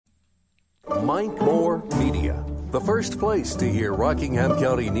Mike Moore Media, the first place to hear Rockingham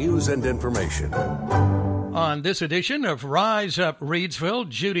County news and information. On this edition of Rise Up Reidsville,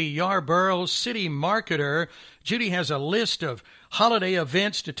 Judy Yarbrough, city marketer. Judy has a list of holiday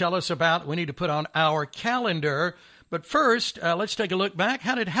events to tell us about we need to put on our calendar. But first, let's take a look back.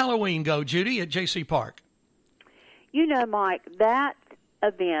 How did Halloween go, Judy, at J.C. Park? You know, Mike, that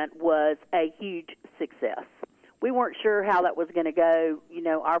event was a huge success. We weren't sure how that was going to go. You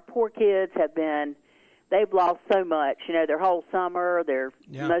know, our poor kids they've lost so much, you know, their whole summer,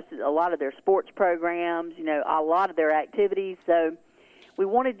 a lot of their sports programs, you know, a lot of their activities. So we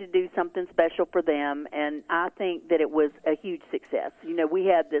wanted to do something special for them, and I think that it was a huge success. You know, we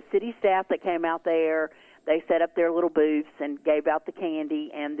had the city staff that came out there. They set up their little booths and gave out the candy,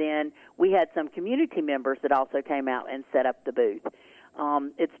 and then we had some community members that also came out and set up the booth.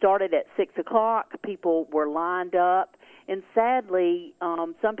 It started at 6 o'clock. People were lined up, and sadly,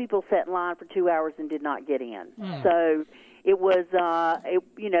 some people sat in line for 2 hours and did not get in. So it was,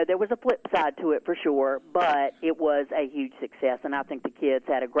 there was a flip side to it for sure, but it was a huge success, and I think the kids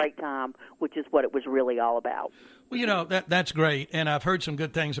had a great time, which is what it was really all about. Well, you know, that's great, and I've heard some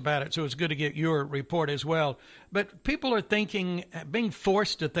good things about it, so it's good to get your report as well. But people are being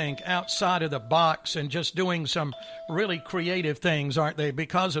forced to think outside of the box and just doing some really creative things, aren't they,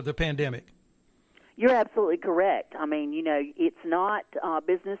 because of the pandemic? You're absolutely correct. I mean, you know, it's not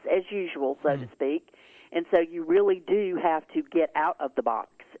business as usual, so to speak, and so you really do have to get out of the box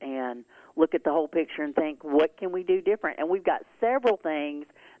and look at the whole picture and think, what can we do different? And we've got several things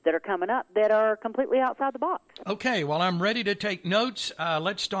that are coming up that are completely outside the box. Okay, well, I'm ready to take notes.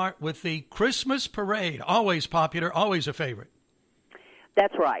 Let's start with the Christmas parade. Always popular, always a favorite.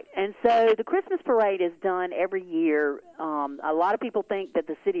 That's right. And so the Christmas parade is done every year. A lot of people think that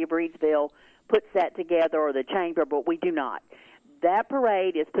the city of Reidsville puts that together, or the chamber, but we do not. That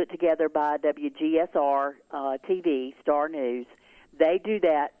parade is put together by WGSR TV, Star News. They do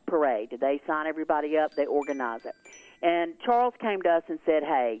that parade. They sign everybody up. They organize it. And Charles came to us and said,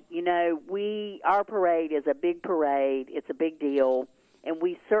 hey, you know, our parade is a big parade. It's a big deal, and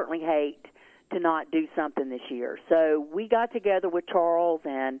we certainly hate to not do something this year. So we got together with Charles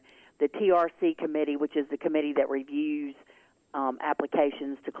and the TRC committee, which is the committee that reviews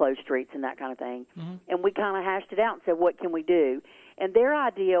applications to close streets and that kind of thing. And we kind of hashed it out and said, what can we do? And their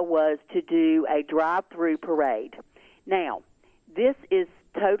idea was to do a drive-through parade. Now, this is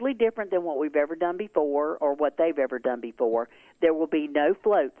totally different than what we've ever done before or what they've ever done before. There will be no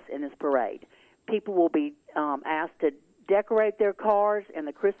floats in this parade. People will be asked to decorate their cars in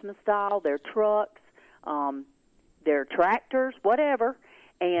the Christmas style, their trucks, their tractors, whatever,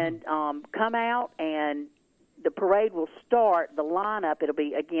 and come out, and the parade will start. The lineup,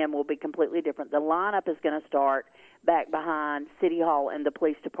 will be completely different. The lineup is going to start back behind City Hall and the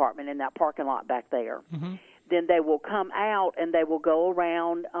police department in that parking lot back there. Then they will come out and they will go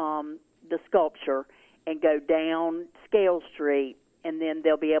around the sculpture and go down Scale Street, and then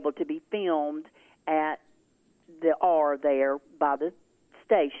they'll be able to be filmed at the R there by the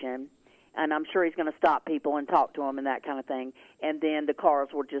station. And I'm sure he's going to stop people and talk to them and that kind of thing. And then the cars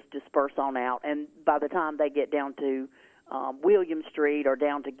will just disperse on out. And by the time they get down to William Street or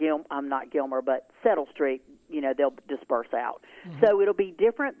down to Settle Street, you know, they'll disperse out. So it'll be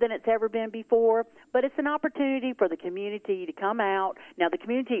different than it's ever been before, but it's an opportunity for the community to come out. Now, the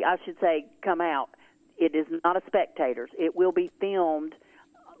community, I should say, come out. It is not a spectators. It will be filmed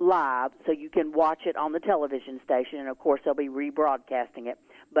live, so you can watch it on the television station, and, of course, they'll be rebroadcasting it,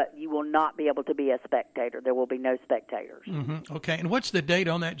 but you will not be able to be a spectator. There will be no spectators. Okay, and what's the date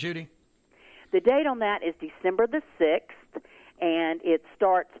on that, Judy? The date on that is December the 6th, and it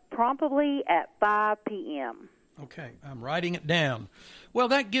starts promptly at 5 p.m. Okay, I'm writing it down. Well,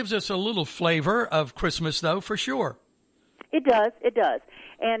 that gives us a little flavor of Christmas, though, for sure. It does.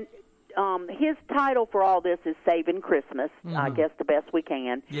 And his title for all this is Saving Christmas, I guess the best we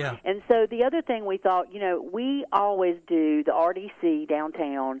can. Yeah. And so the other thing we thought, you know, we always do, the RDC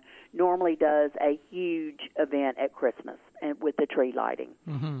downtown normally does a huge event at Christmas and with the tree lighting.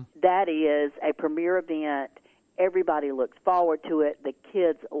 That is a premier event. Everybody looks forward to it. The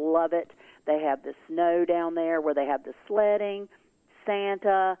kids love it. They have the snow down there where they have the sledding,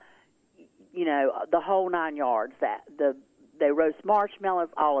 Santa, you know, the whole 9 yards. They roast marshmallows,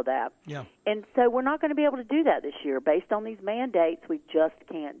 all of that. Yeah. And so we're not going to be able to do that this year. Based on these mandates, we just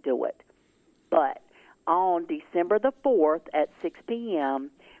can't do it. But on December the 4th at 6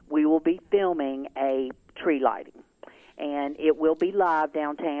 p.m., we will be filming a tree lighting. And it will be live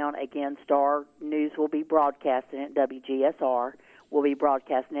downtown. Again, Star News will be broadcasting it. WGSR will be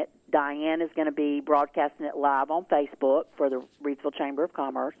broadcasting it. Diane is going to be broadcasting it live on Facebook for the Reidsville Chamber of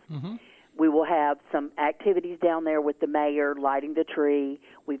Commerce. We will have some activities down there with the mayor lighting the tree.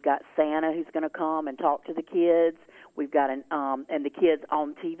 We've got Santa who's going to come and talk to the kids. We've got and the kids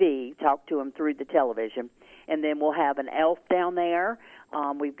on TV, talk to them through the television. And then we'll have an elf down there.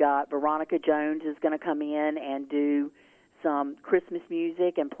 We've got Veronica Jones is going to come in and do some Christmas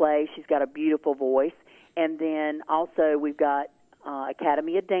music and play. She's got a beautiful voice. And then also we've got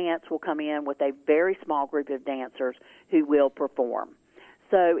Academy of Dance will come in with a very small group of dancers who will perform.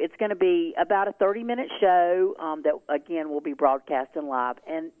 So it's going to be about a 30-minute show that, again, will be broadcasting live.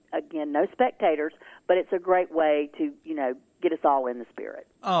 And, again, no spectators, but it's a great way to, get us all in the spirit.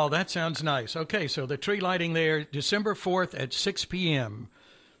 Oh, that sounds nice. Okay, so the tree lighting there, December 4th at 6 p.m.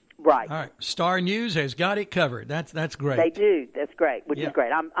 Right. All right. Star News has got it covered. That's great. They do. That's great, which is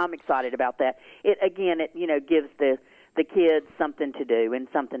great. I'm excited about that. It gives the kids something to do and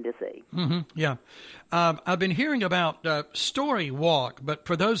something to see. Mm-hmm. Yeah. I've been hearing about Story Walk, but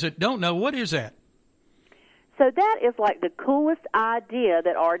for those that don't know, what is that? So that is like the coolest idea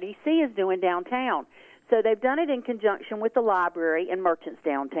that RDC is doing downtown. So they've done it in conjunction with the library and Merchants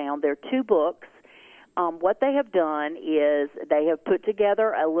Downtown. There are 2 books. What they have done is they have put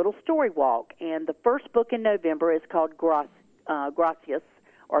together a little story walk, and the first book in November is called Gracias,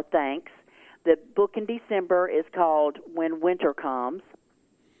 or Thanks. The book in December is called When Winter Comes.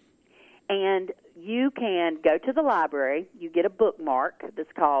 And you can go to the library. You get a bookmark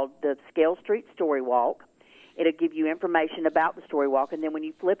that's called the Scale Street Story Walk. It'll give you information about the story walk, and then when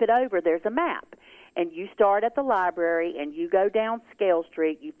you flip it over, there's a map. And you start at the library, and you go down Scale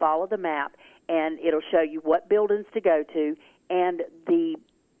Street, you follow the map, and it'll show you what buildings to go to, and the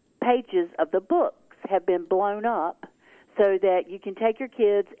pages of the books have been blown up so that you can take your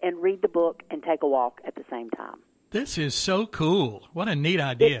kids and read the book and take a walk at the same time. This is so cool. What a neat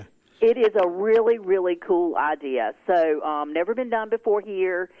idea. It is a really, really cool idea. So never been done before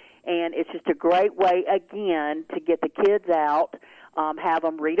here, and it's just a great way, again, to get the kids out, have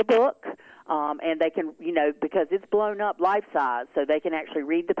them read a book, and they can, because it's blown up life-size, so they can actually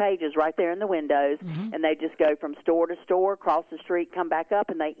read the pages right there in the windows, and they just go from store to store, cross the street, come back up,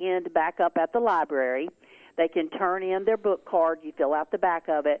 and they end back up at the library. They can turn in their book card. You fill out the back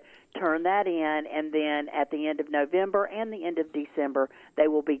of it, turn that in, and then at the end of November and the end of December, they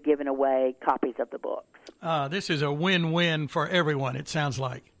will be giving away copies of the books. This is a win-win for everyone, it sounds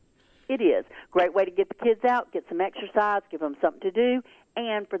like. It is. Great way to get the kids out, get some exercise, give them something to do,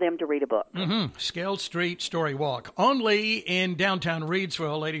 and for them to read a book. Scale Street Story Walk, only in downtown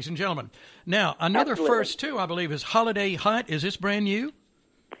Reidsville, ladies and gentlemen. Now, another first, too, I believe, is Holiday Hunt. Is this brand new?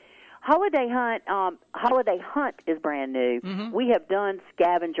 Holiday Hunt is brand new. We have done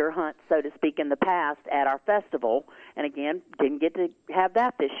scavenger hunts, so to speak, in the past at our festival, and again, didn't get to have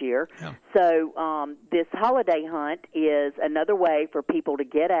that this year. Yeah. So this Holiday Hunt is another way for people to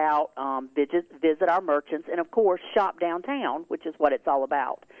get out, visit our merchants, and of course, shop downtown, which is what it's all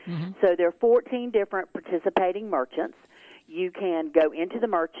about. So there are 14 different participating merchants. You can go into the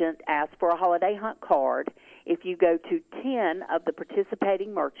merchant, ask for a Holiday Hunt card. If you go to 10 of the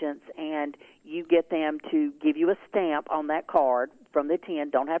participating merchants and you get them to give you a stamp on that card from the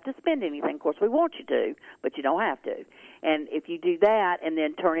 10, don't have to spend anything. Of course, we want you to, but you don't have to. And if you do that and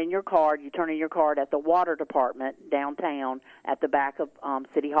then turn in your card, you turn in your card at the water department downtown at the back of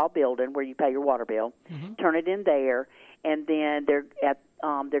City Hall building where you pay your water bill. Turn it in there, and then they're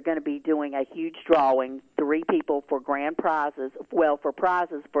going to be doing a huge drawing, 3 people for grand prizes. Well, for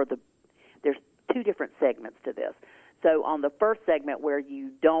prizes there's 2 different segments to this. So on the first segment where you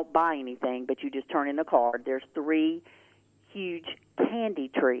don't buy anything but you just turn in the card, there's 3 huge candy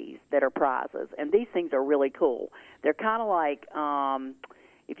trees that are prizes, and these things are really cool. They're kind of like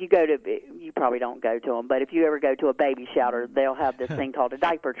if you go to, you probably don't go to them, but if you ever go to a baby shower, they'll have this thing called a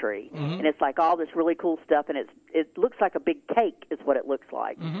diaper tree, and it's like all this really cool stuff, and it looks like a big cake is what it looks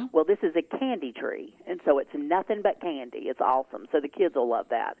like. Well, this is a candy tree, and so it's nothing but candy. It's awesome, so the kids will love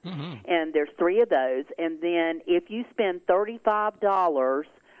that. And there's 3 of those, and then if you spend $35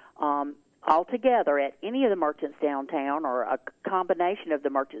 altogether at any of the merchants downtown or a combination of the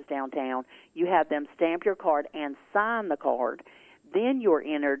merchants downtown, you have them stamp your card and sign the card. Then you're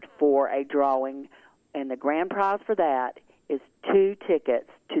entered for a drawing, and the grand prize for that is 2 tickets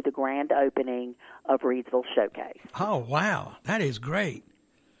to the grand opening of Reidsville Showcase. Oh, wow. That is great.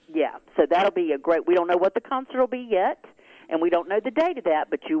 Yeah, so that'll be a great, we don't know what the concert will be yet, and we don't know the date of that,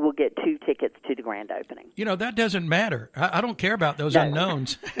 but you will get 2 tickets to the grand opening. That doesn't matter. I don't care about those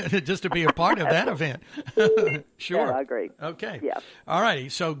unknowns, just to be a part of that event. Sure. Yeah, I agree. Okay. Yeah. All righty.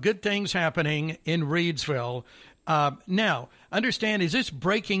 So good things happening in Reidsville. Now, understand, is this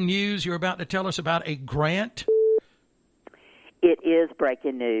breaking news? You're about to tell us about a grant? It is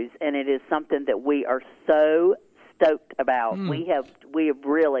breaking news, and it is something that we are so stoked about. We're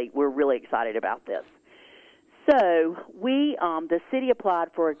really excited about this. So the city applied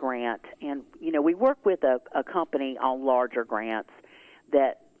for a grant, and we work with a company on larger grants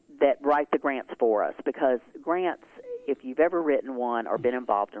that write the grants for us, because grants, if you've ever written one or been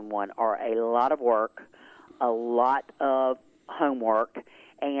involved in one, are a lot of work, a lot of homework,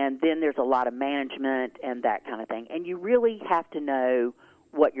 and then there's a lot of management and that kind of thing. And you really have to know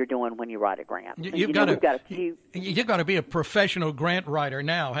what you're doing when you write a grant. You've got to be a professional grant writer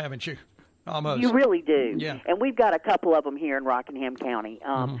now, haven't you? Almost. You really do. Yeah. And we've got a couple of them here in Rockingham County.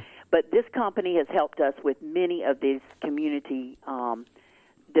 But this company has helped us with many of these community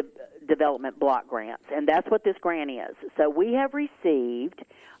development block grants, and that's what this grant is. So we have received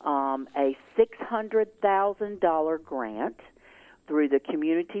a $600,000 grant through the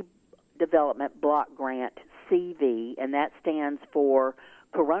Community Development Block Grant CV, and that stands for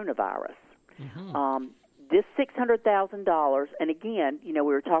coronavirus. This $600,000, and again, we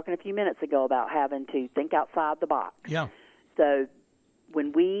were talking a few minutes ago about having to think outside the box. Yeah. So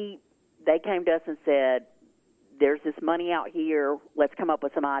when they came to us and said, there's this money out here, let's come up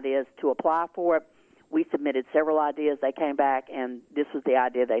with some ideas to apply for it. We submitted several ideas. They came back, and this was the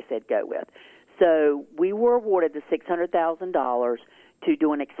idea they said go with. So we were awarded the $600,000 to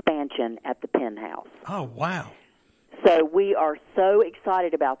do an expansion at the Penthouse. Oh, wow. So we are so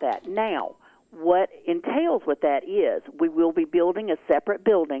excited about that. Now, what entails with that is we will be building a separate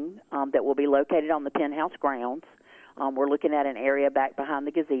building that will be located on the Penthouse grounds. We're looking at an area back behind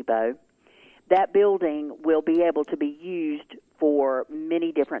the gazebo. That building will be able to be used for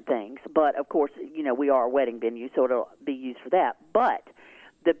many different things. But, of course, we are a wedding venue, so it'll be used for that. But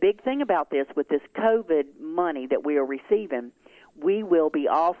the big thing about this, with this COVID money that we are receiving, we will be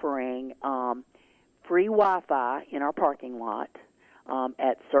offering free Wi-Fi in our parking lot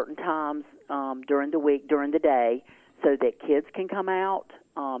at certain times during the week, during the day, so that kids can come out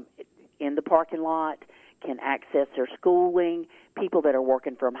in the parking lot, can access their schooling. People that are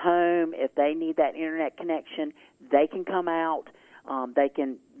working from home, if they need that internet connection, they can come out. They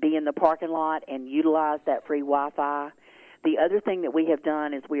can be in the parking lot and utilize that free Wi-Fi. The other thing that we have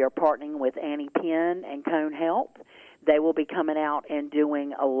done is we are partnering with Annie Penn and Cone Health. They will be coming out and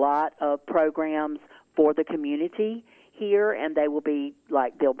doing a lot of programs for the community here, and they will be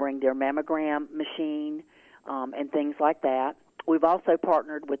they'll bring their mammogram machine and things like that. We've also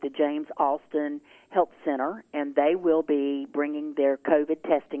partnered with the James Austin Health Center, and they will be bringing their COVID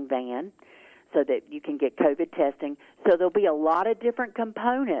testing van so that you can get COVID testing. So there'll be a lot of different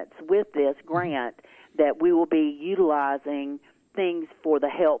components with this grant that we will be utilizing things for the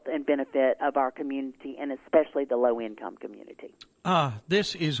health and benefit of our community, and especially the low-income community.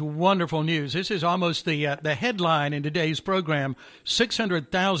 This is wonderful news. This is almost the headline in today's program,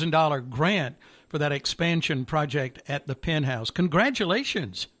 $600,000 grant for that expansion project at the Penthouse.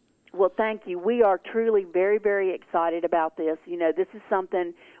 Congratulations. Well, thank you. We are truly very, very excited about this. This is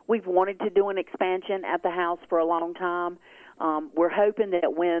something we've wanted to do, an expansion at the house for a long time. We're hoping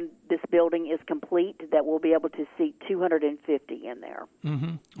that when this building is complete, that we'll be able to seat 250 in there.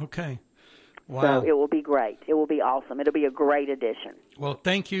 Okay. Wow. So it will be great. It will be awesome. It'll be a great addition. Well,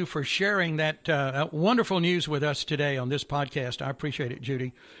 thank you for sharing that wonderful news with us today on this podcast. I appreciate it,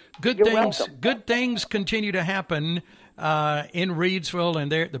 Judy. You're welcome. Good things continue to happen in Reidsville and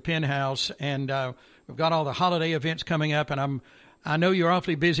there at the Penthouse, and we've got all the holiday events coming up, and I know you're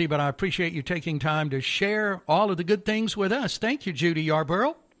awfully busy, but I appreciate you taking time to share all of the good things with us. Thank you, Judy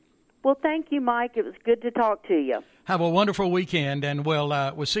Yarbrough. Well, thank you, Mike. It was good to talk to you. Have a wonderful weekend, and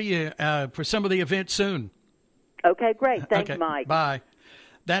we'll see you for some of the events soon. Okay, great. Thanks, Mike. Bye.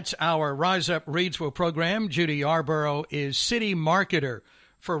 That's our Rise Up Reidsville program. Judy Yarbrough is city marketer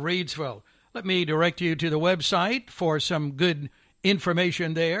for Reidsville. Let me direct you to the website for some good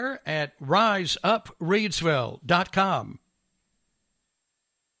information there at riseupreadsville.com.